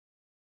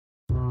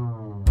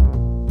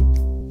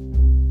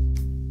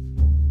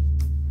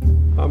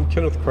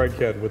Kenneth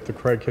Craighead with the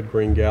Craighead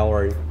Green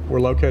Gallery. We're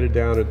located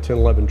down at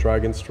 1011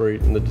 Dragon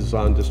Street in the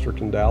Design District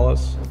in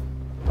Dallas.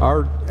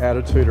 Our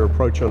attitude or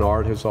approach on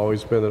art has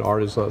always been that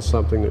art is not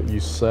something that you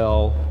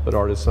sell, but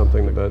art is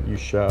something that you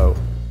show.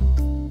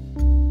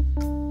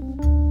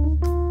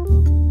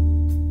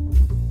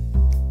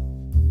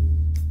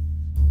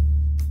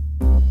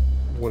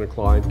 When a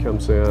client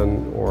comes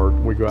in or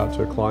we go out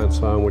to a client's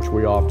home, which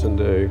we often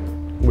do,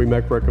 we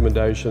make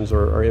recommendations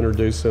or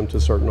introduce them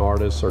to certain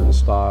artists, certain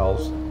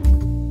styles.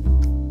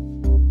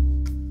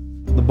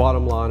 The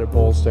bottom line, it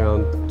boils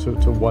down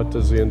to what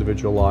does the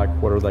individual like,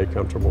 what are they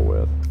comfortable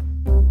with.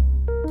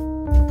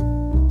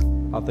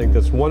 I think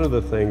that's one of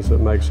the things that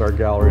makes our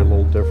gallery a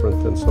little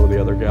different than some of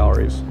the other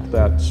galleries,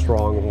 that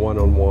strong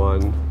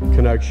one-on-one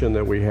connection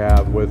that we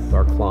have with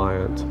our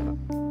client.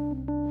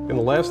 In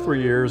the last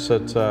 3 years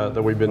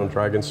that we've been on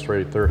Dragon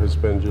Street, there has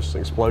been just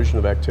an explosion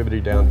of activity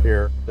down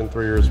here. In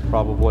 3 years,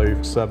 probably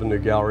 7 new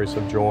galleries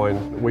have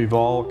joined. We've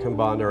all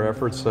combined our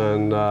efforts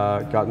and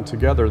gotten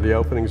together. The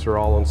openings are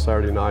all on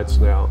Saturday nights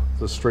now.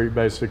 The street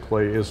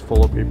basically is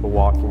full of people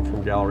walking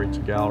from gallery to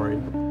gallery.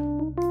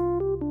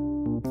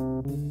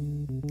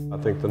 I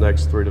think the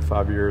next 3 to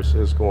 5 years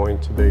is going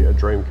to be a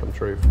dream come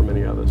true for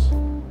many of us.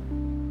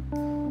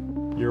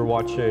 You're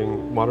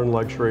watching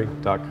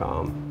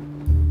modernluxury.com.